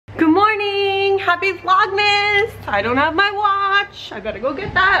Good morning! Happy Vlogmas! I don't have my watch. I better go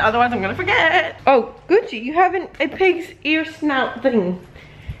get that, otherwise I'm gonna forget. Oh, Gucci, you have a pig's ear snout thing.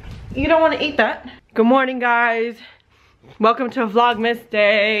 You don't want to eat that. Good morning, guys. Welcome to Vlogmas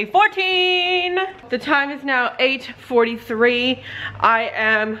day 14. The time is now 8:43. I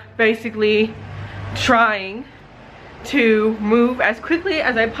am basically trying to move as quickly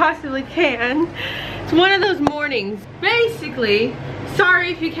as I possibly can. It's one of those mornings. Basically,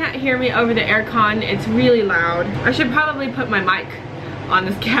 sorry if you can't hear me over the aircon, it's really loud. I should probably put my mic on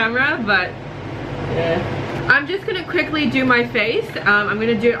this camera, but yeah. I'm just gonna quickly do my face. I'm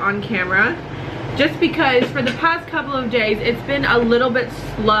gonna do it on camera just because for the past couple of days it's been a little bit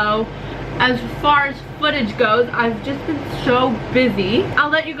slow as far as footage goes. I've just been so busy. I'll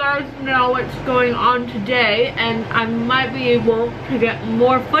let you guys know what's going on today, and I might be able to get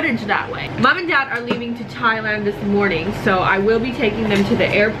more footage that way. Mom and Dad are leaving to Thailand this morning, so I will be taking them to the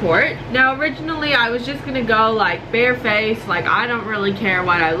airport. Now originally I was just gonna go like barefaced, like I don't really care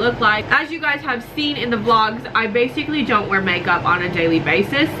what I look like. As you guys have seen in the vlogs, I basically don't wear makeup on a daily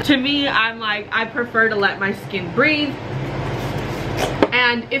basis. To me, I'm like, I prefer to let my skin breathe.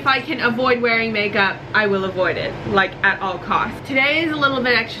 And if I can avoid wearing makeup, I will avoid it, like at all costs. Today is a little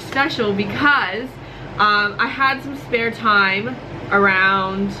bit extra special because I had some spare time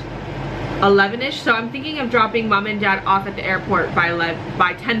around 11ish, so I'm thinking of dropping Mom and Dad off at the airport by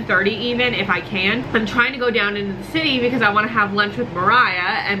 10:30 even, if I can. I'm trying to go down into the city because I want to have lunch with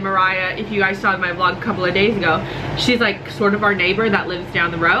Mariah, and Mariah, if you guys saw my vlog a couple of days ago, she's like sort of our neighbor that lives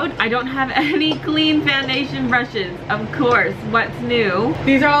down the road. I don't have any clean foundation brushes, of course. What's new?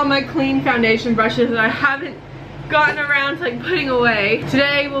 These are all my clean foundation brushes that I haven't gotten around to like putting away.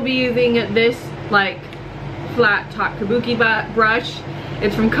 Today we'll be using this like flat top kabuki brush.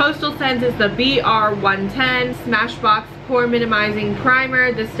 It's from Coastal Scents. It's the BR110 Smashbox Pore Minimizing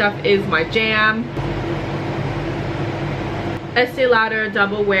Primer. This stuff is my jam. Estee Lauder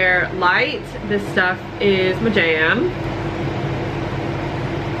Double Wear Light. This stuff is my jam.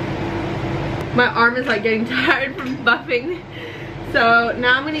 My arm is like getting tired from buffing. So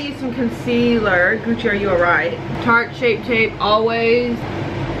now I'm gonna use some concealer. Gucci, are you alright? Tarte Shape Tape always.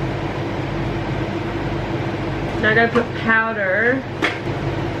 Now I gotta put powder.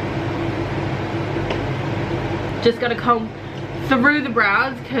 Just gotta comb through the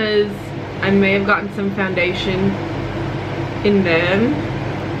brows because I may have gotten some foundation in them.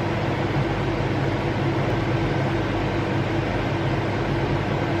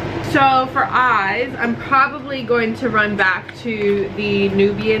 So for eyes, I'm probably going to run back to the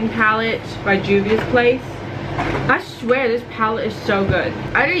Nubian palette by Juvia's Place. I swear this palette is so good.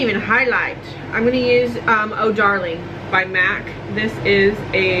 I didn't even highlight. I'm gonna use Oh Darling by MAC. This is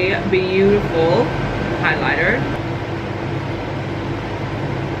a beautiful highlighter.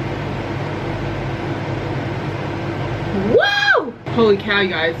 Woo! Holy cow, you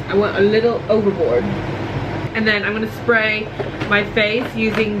guys. I went a little overboard. And then I'm gonna spray my face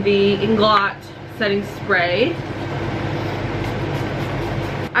using the Inglot setting spray.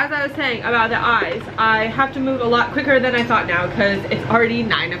 As I was saying about the eyes, I have to move a lot quicker than I thought now because it's already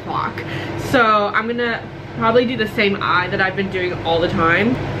 9 o'clock. So I'm gonna probably do the same eye that I've been doing all the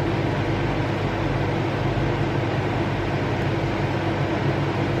time.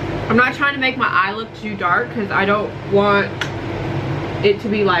 I'm not trying to make my eye look too dark because I don't want it to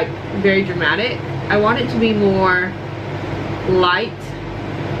be like very dramatic. I want it to be more light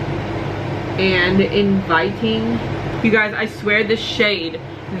and inviting. You guys, I swear this shade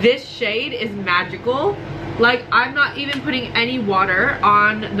is magical. Like, I'm not even putting any water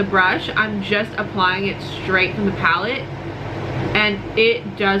on the brush. I'm just applying it straight from the palette. And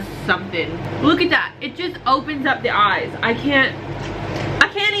it does something. Look at that. It just opens up the eyes. I can't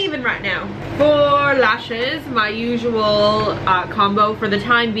even right now. For lashes, my usual combo for the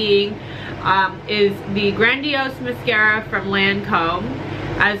time being is the Grandiose Mascara from Lancome,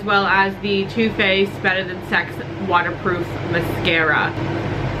 as well as the Too Faced Better Than Sex Waterproof Mascara.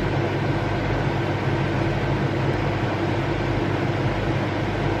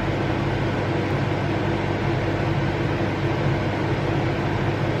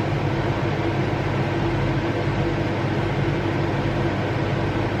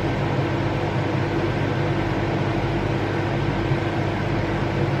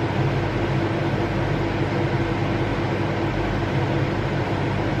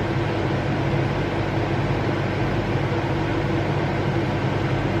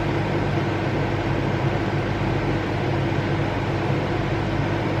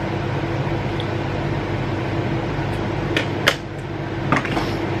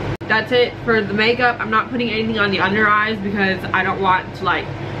 That's it for the makeup. I'm not putting anything on the under eyes because I don't want to like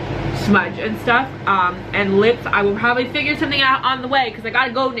smudge and stuff. And lips, I will probably figure something out on the way because I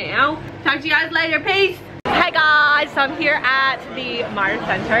gotta go now. Talk to you guys later, peace. Hey guys, so I'm here at the Mart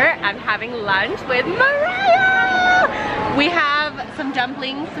Center. I'm having lunch with Mariah. We have some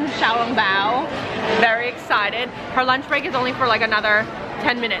dumplings, some xiaolongbao. Very excited. Her lunch break is only for like another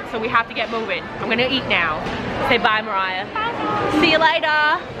 10 minutes, so we have to get moving. I'm gonna eat now. Say bye, Mariah. Bye. See you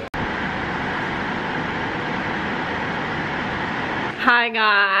later. Hi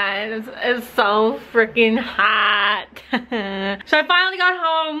guys, it's so freaking hot. So I finally got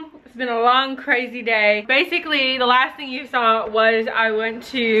home. It's been a long, crazy day. Basically, the last thing you saw was I went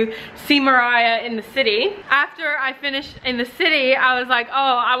to see Mariah in the city. After I finished in the city, I was like, oh,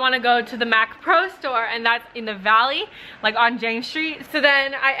 I want to go to the Mac Pro store, and that's in the valley, like on James Street. So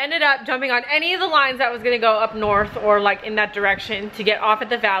then I ended up jumping on any of the lines that was gonna go up north or like in that direction to get off at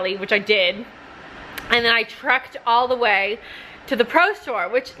the valley, which I did. And then I trekked all the way to the Pro store,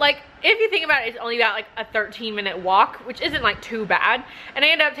 which, like, if you think about it, it's only about like a 13-minute walk, which isn't like too bad. And I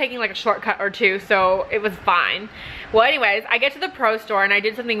ended up taking like a shortcut or two, so it was fine. Well, anyways, I get to the Pro store and I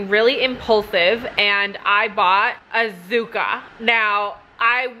did something really impulsive and I bought a ZUCA. Now,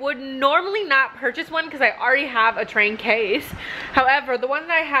 I would normally not purchase one because I already have a train case. However, the one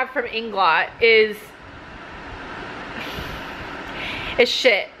that I have from Inglot is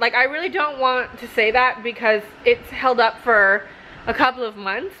shit. Like, I really don't want to say that because it's held up for a couple of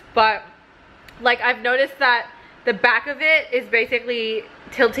months, but like I've noticed that the back of it is basically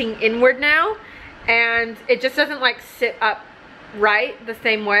tilting inward now, and it just doesn't like sit up right the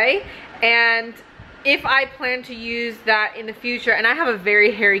same way. And if I plan to use that in the future, and I have a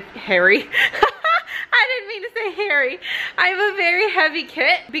very hairy I didn't mean to say hairy. I have a very heavy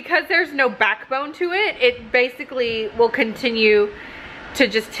kit. Because there's no backbone to it, it basically will continue to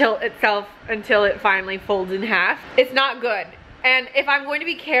just tilt itself until it finally folds in half. It's not good. And if I'm going to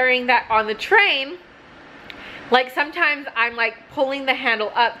be carrying that on the train, like sometimes I'm like pulling the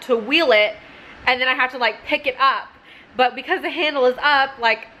handle up to wheel it, and then I have to like pick it up. But because the handle is up,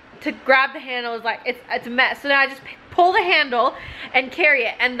 like to grab the handle is like, it's a mess. So then I just pull the handle and carry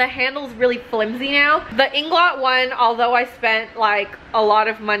it, and the handle's really flimsy now. The Inglot one, although I spent like a lot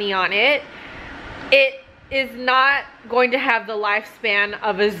of money on it, it is not going to have the lifespan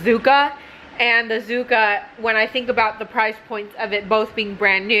of a ZUCA. And the ZUCA, when I think about the price points of it both being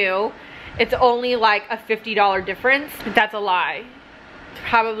brand new, it's only like a $50 difference. That's a lie. It's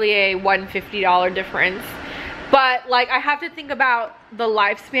probably a $150 difference. But like, I have to think about the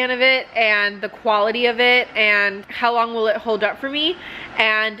lifespan of it and the quality of it and how long will it hold up for me.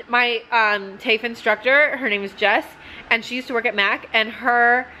 And my TAFE instructor, her name is Jess, and she used to work at Mac, and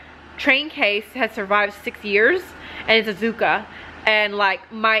her train case has survived 6 years, and it's a ZUCA. And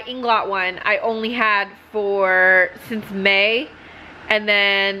like my Inglot one, I only had for since May, and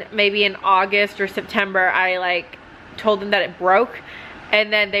then maybe in August or September I like told them that it broke,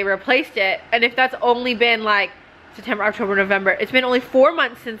 and then they replaced it. And if that's only been like September, October, November, it's been only 4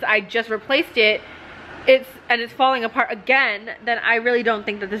 months since I just replaced it, and it's falling apart again, then I really don't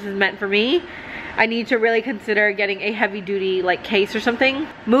think that this is meant for me. I need to really consider getting a heavy duty like case or something.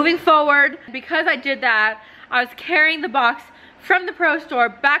 Moving forward, because I did that, I was carrying the box from the Pro store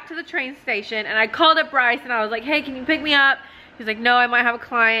back to the train station, and I called up Bryce and I was like, hey, can you pick me up? He's like, no, I might have a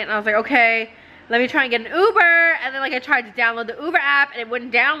client. And I was like, okay, let me try and get an Uber. And then like I tried to download the Uber app and it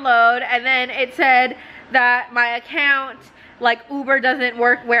wouldn't download, and then it said that my account, like Uber doesn't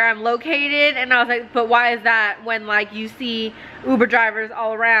work where I'm located. And I was like, but why is that when like you see Uber drivers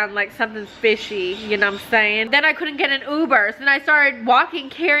all around? Like something's fishy, you know what I'm saying? Then I couldn't get an Uber, so then I started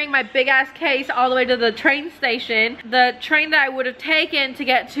walking, carrying my big ass case all the way to the train station. The train that I would have taken to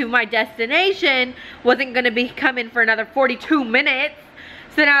get to my destination wasn't gonna be coming for another 42 minutes.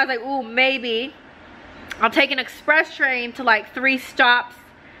 So then I was like, ooh, maybe I'll take an express train to like 3 stops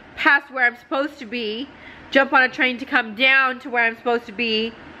past where I'm supposed to be, jump on a train to come down to where I'm supposed to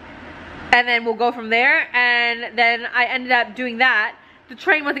be, and then we'll go from there. And then I ended up doing that. The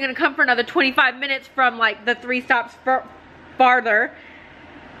train wasn't gonna come for another 25 minutes from like the 3 stops farther.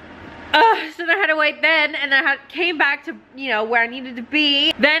 So then I had to wait then, and then I came back to, you know, where I needed to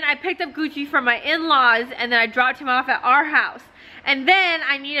be. Then I picked up Gucci from my in-laws, and then I dropped him off at our house. And then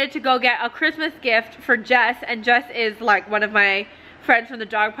I needed to go get a Christmas gift for Jess, and Jess is like one of my friends from the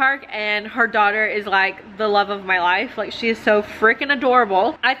dog park, and her daughter is like the love of my life. Like, she is so freaking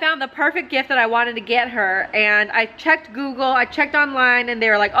adorable. I found the perfect gift that I wanted to get her, and I checked Google, I checked online, and they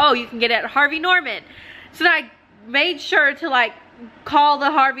were like, oh, you can get it at Harvey Norman. So then I made sure to like call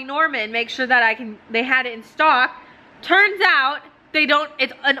the Harvey Norman, make sure that they had it in stock. Turns out they don't,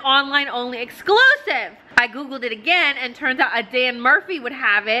 it's an online only exclusive. I googled it again and turns out a Dan Murphy would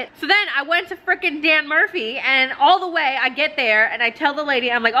have it. So then I went to frickin' Dan Murphy, and all the way I get there and I tell the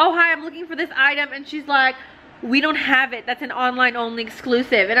lady, I'm like, oh hi, I'm looking for this item, and she's like, we don't have it, that's an online only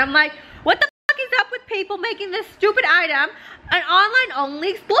exclusive. And I'm like, what the fuck is up with people making this stupid item an online only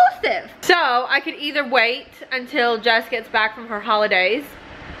exclusive? So I could either wait until Jess gets back from her holidays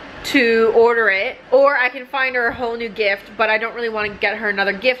to order it, or I can find her a whole new gift, but I don't really want to get her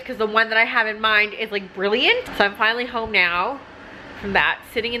another gift because the one that I have in mind is like brilliant. So I'm finally home now from that,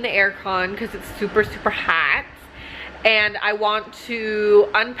 sitting in the aircon because it's super hot, and I want to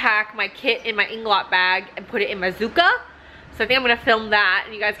unpack my kit in my Inglot bag and put it in my ZUCA. So I think I'm gonna film that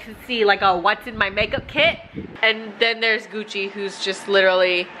and you guys can see like a what's in my makeup kit. And then there's Gucci, who's just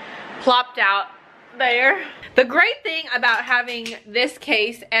literally plopped out there. The great thing about having this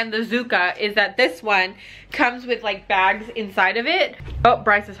case and the ZUCA is that this one comes with like bags inside of it. Oh,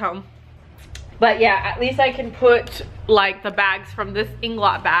 Bryce is home. But yeah, at least I can put like the bags from this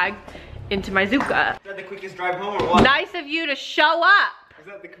Inglot bag into my ZUCA. Is that the quickest drive home or what? Nice of you to show up. Is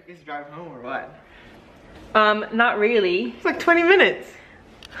that the quickest drive home or what? Not really. It's like 20 minutes.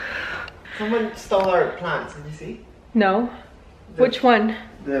 Someone stole our plants, did you see? No. Which one?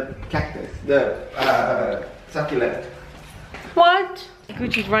 The cactus, the succulent. What?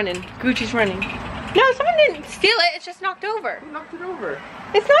 Gucci's running. Gucci's running. No, someone didn't steal it. It's just knocked over. Who knocked it over?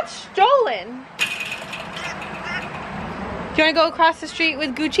 It's not stolen. Do you want to go across the street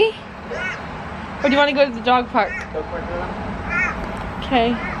with Gucci? Or do you want to go to the dog park? Dog park.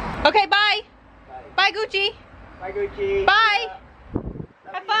 Okay. Okay, bye. Bye, Gucci. Bye, Gucci. Bye.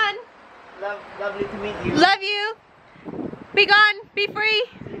 Have fun. Lovely to meet you. Love you. Be gone. Be free.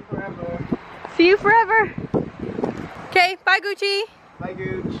 See you forever. See you forever. Okay, bye, Gucci. Bye,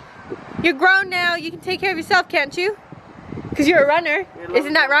 Gooch. You're grown now. You can take care of yourself, can't you? Because you're a runner.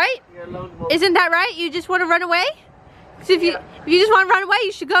 Isn't that right? You're a lone wolf. Isn't that right? You just want to run away? Because if you just want to run away,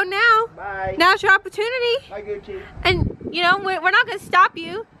 you should go now. Bye. Now's your opportunity. Bye, Gucci. And, you know, we're not going to stop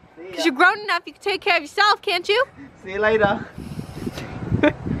you. Because you're grown enough, you can take care of yourself, can't you? See you later.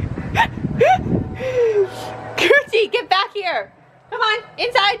 Gucci, get back here. Come on,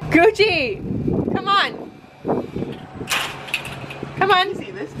 inside. Gucci, come on. Come on. See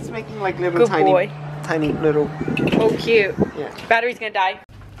this? It's making like little tiny little. Oh, cute. Yeah. Battery's gonna die.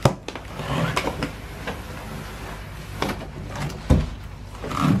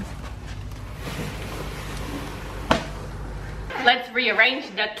 Let's rearrange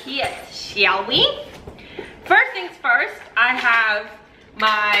the kit, shall we? First things first, I have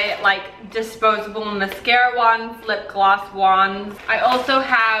my like disposable mascara wands, lip gloss wands. I also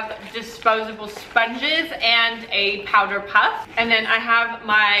have disposable sponges and a powder puff. And then I have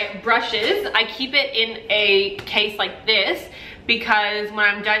my brushes. I keep it in a case like this because when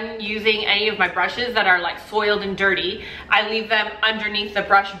I'm done using any of my brushes that are like soiled and dirty, I leave them underneath the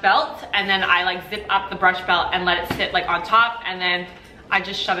brush belt, and then I like zip up the brush belt and let it sit like on top, and then I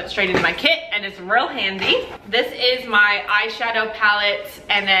just shove it straight into my kit, and it's real handy. This is my eyeshadow palette,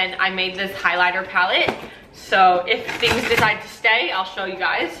 and then I made this highlighter palette. So if things decide to stay, I'll show you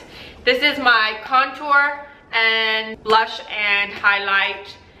guys. This is my contour and blush and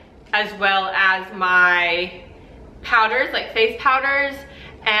highlight, as well as my powders, like face powders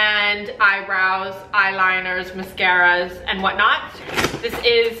and eyebrows, eyeliners, mascaras, and whatnot. This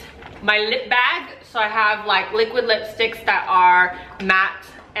is my lip bag. So I have like liquid lipsticks that are matte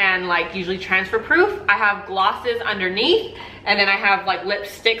and like usually transfer proof. I have glosses underneath, and then I have like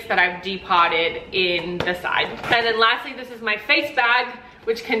lipsticks that I've depotted in the side. And then lastly, this is my face bag,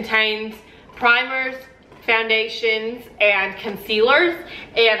 which contains primers, foundations, and concealers.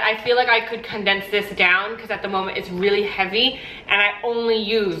 And I feel like I could condense this down because at the moment it's really heavy, and I only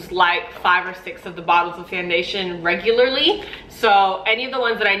use like 5 or 6 of the bottles of foundation regularly. So any of the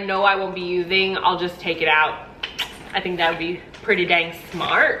ones that I know I won't be using, I'll just take it out. I think that would be pretty dang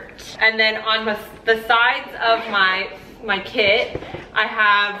smart. And then on the sides of my kit, I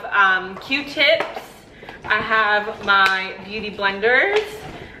have Q-tips, I have my beauty blenders,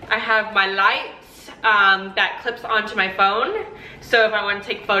 I have my lights that clips onto my phone, so if I want to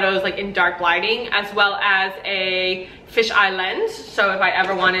take photos like in dark lighting, as well as a fisheye lens, so if I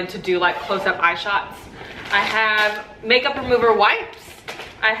ever wanted to do like close-up eye shots. I have makeup remover wipes,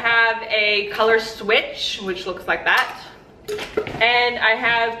 I have a color switch, which looks like that, and I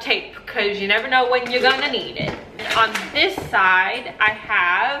have tape, because you never know when you're gonna need it. And on this side, I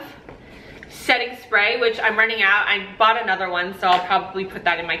have setting spray, which I'm running out. I bought another one, so I'll probably put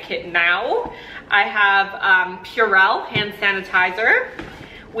that in my kit now. I have Purell hand sanitizer.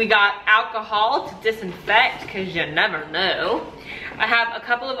 We got alcohol to disinfect, because you never know. I have a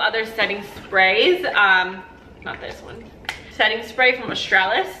couple of other setting sprays. Not this one. Setting spray from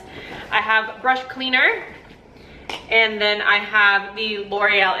Australis. I have brush cleaner. And then I have the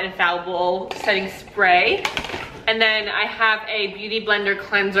L'Oreal Infallible setting spray. And then I have a Beauty Blender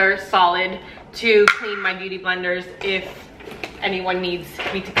cleanser solid to clean my beauty blenders if anyone needs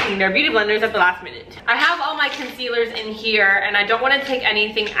me to clean their beauty blenders at the last minute. I have all my concealers in here, and I don't want to take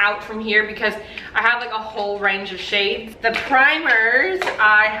anything out from here because I have like a whole range of shades. The primers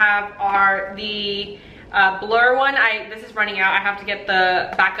I have are the Blur one. This is running out. I have to get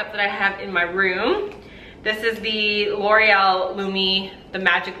the backup that I have in my room. This is the L'Oreal Lumi, the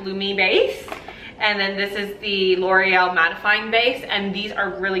Magic Lumi base. And then this is the L'Oreal mattifying base, and these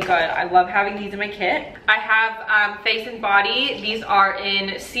are really good. I love having these in my kit. I have face and body. These are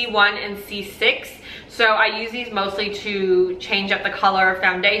in C1 and C6. So I use these mostly to change up the color of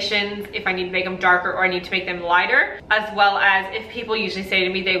foundations if I need to make them darker or I need to make them lighter, as well as if people usually say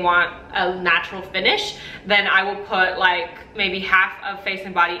to me they want a natural finish, then I will put like maybe half of face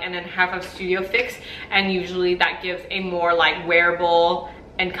and body and then half of Studio Fix, and usually that gives a more like wearable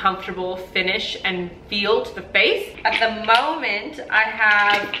and comfortable finish and feel to the face. At the moment, I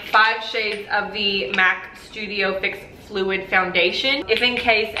have 5 shades of the MAC Studio Fix Fluid Foundation. If in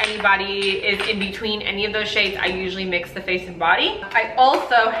case anybody is in between any of those shades, I usually mix the face and body. I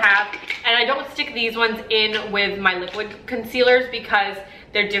also have, and I don't stick these ones in with my liquid concealers because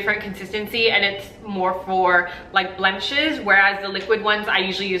they're different consistency and it's more for like blemishes, whereas the liquid ones I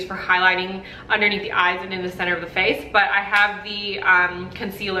usually use for highlighting underneath the eyes and in the center of the face. But I have the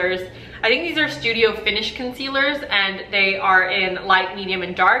concealers. I think these are Studio Finish concealers, and they are in light, medium,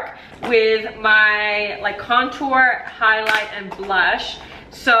 and dark with my like contour, highlight, and blush.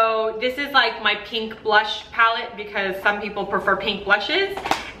 So this is like my pink blush palette because some people prefer pink blushes.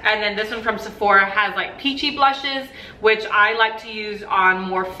 And then this one from Sephora has like peachy blushes, which I like to use on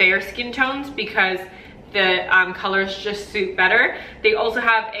more fair skin tones because the colors just suit better. They also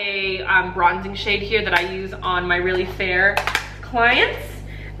have a bronzing shade here that I use on my really fair clients.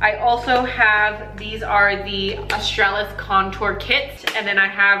 I also have, these are the Australis Contour Kits, and then I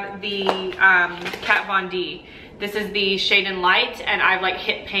have the Kat Von D. This is the Shade and Light, and I've like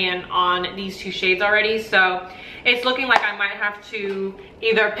hit pan on these 2 shades already, so it's looking like I might have to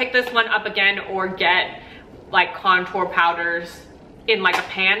either pick this one up again or get like contour powders in like a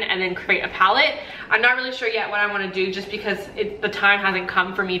pan and then create a palette. I'm not really sure yet what I want to do just because the time hasn't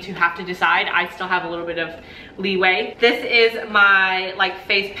come for me to have to decide. I still have a little bit of leeway. This is my like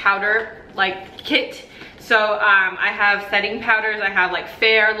face powder like kit. So I have setting powders. I have like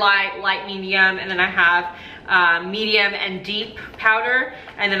fair, light, medium, and then I have medium and deep powder,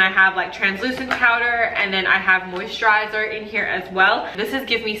 and then I have like translucent powder, and then I have moisturizer in here as well. This is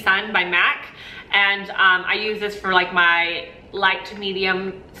Give Me Sun by MAC, and I use this for like my light to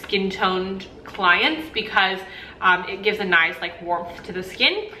medium skin toned clients because it gives a nice like warmth to the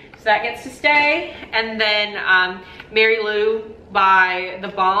skin, so that gets to stay. And then Mary Lou by The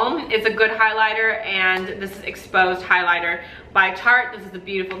Balm is a good highlighter, and this is Exposed highlighter by Tarte. This is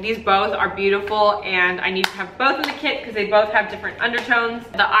beautiful. These both are beautiful, and I need to have both in the kit because they both have different undertones.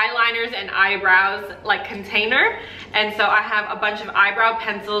 The eyeliners and eyebrows like container, and so I have a bunch of eyebrow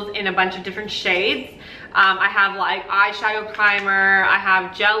pencils in a bunch of different shades. I have like eyeshadow primer, I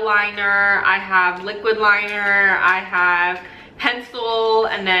have gel liner, I have liquid liner, I have pencil,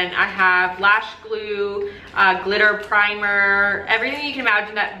 and then I have lash glue, glitter primer. Everything you can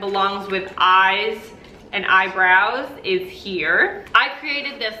imagine that belongs with eyes and eyebrows is here. I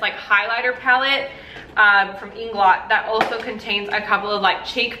created this like highlighter palette from Inglot that also contains a couple of like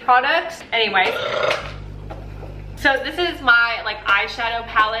cheek products. Anyway, so this is my like eyeshadow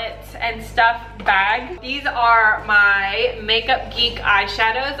palette and stuff bag. These are my Makeup Geek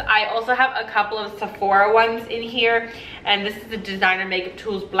eyeshadows. I also have a couple of Sephora ones in here, and this is the Designer Makeup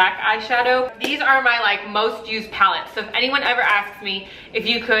Tools black eyeshadow. These are my like most used palettes. So if anyone ever asks me if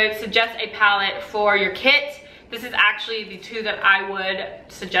you could suggest a palette for your kit, this is actually the 2 that I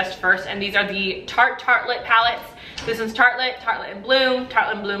would suggest first, and these are the Tarte Tartelette palettes. This one's Tartelette, Tartelette and Bloom.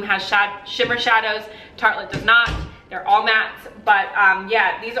 Tartelette and Bloom has shimmer shadows. Tartelette does not. They're all mattes, but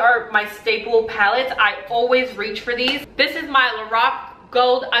yeah, these are my staple palettes. I always reach for these. This is my Lorac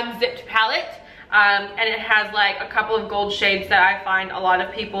Gold Unzipped palette, and it has like a couple of gold shades that I find a lot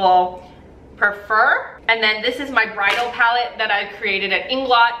of people prefer. And then this is my bridal palette that I created at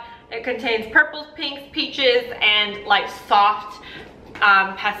Inglot. It contains purples, pinks, peaches, and like soft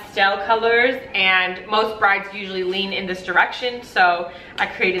pastel colors, and most brides usually lean in this direction, so I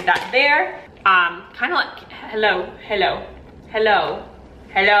created that there. Kind of like hello, hello, hello,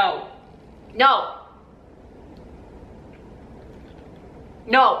 hello. No.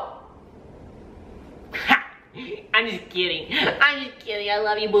 No. I'm just kidding. I'm just kidding. I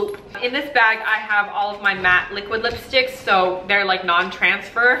love you, boop. In this bag, I have all of my matte liquid lipsticks, so they're like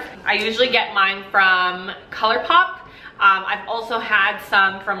non-transfer. I usually get mine from ColourPop. I've also had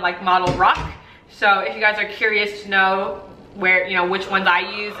some from like Model Rock. So if you guys are curious to know where, you know, which ones I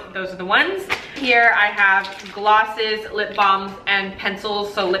use, those are the ones. Here I have glosses, lip balms, and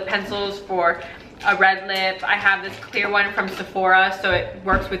pencils. So lip pencils for a red lip. I have this clear one from Sephora, so it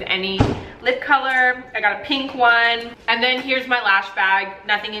works with any lip color. I got a pink one. And then here's my lash bag.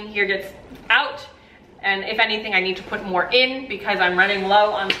 Nothing in here gets out. And if anything, I need to put more in because I'm running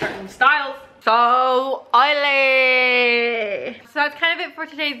low on certain styles. So oily. So that's kind of it for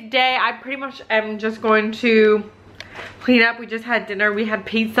today's day. I pretty much am just going to clean up. We just had dinner. We had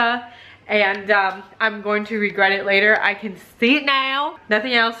pizza. And I'm going to regret it later. I can see it now.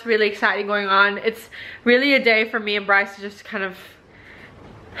 Nothing else really exciting going on. It's really a day for me and Bryce to just kind of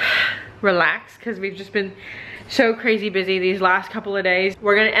relax because we've just been so crazy busy these last couple of days.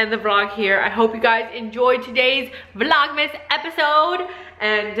 We're gonna end the vlog here. I hope you guys enjoyed today's Vlogmas episode.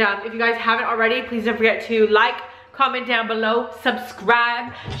 And if you guys haven't already, please don't forget to like, comment down below,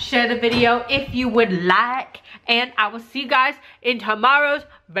 subscribe, share the video if you would like. And I will see you guys in tomorrow's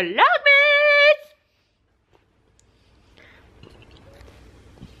Vlogmas.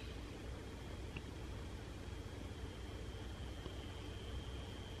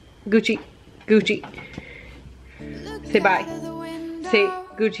 Gucci, Gucci. Say bye. Say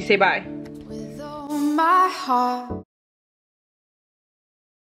Gucci, say bye. With all my heart.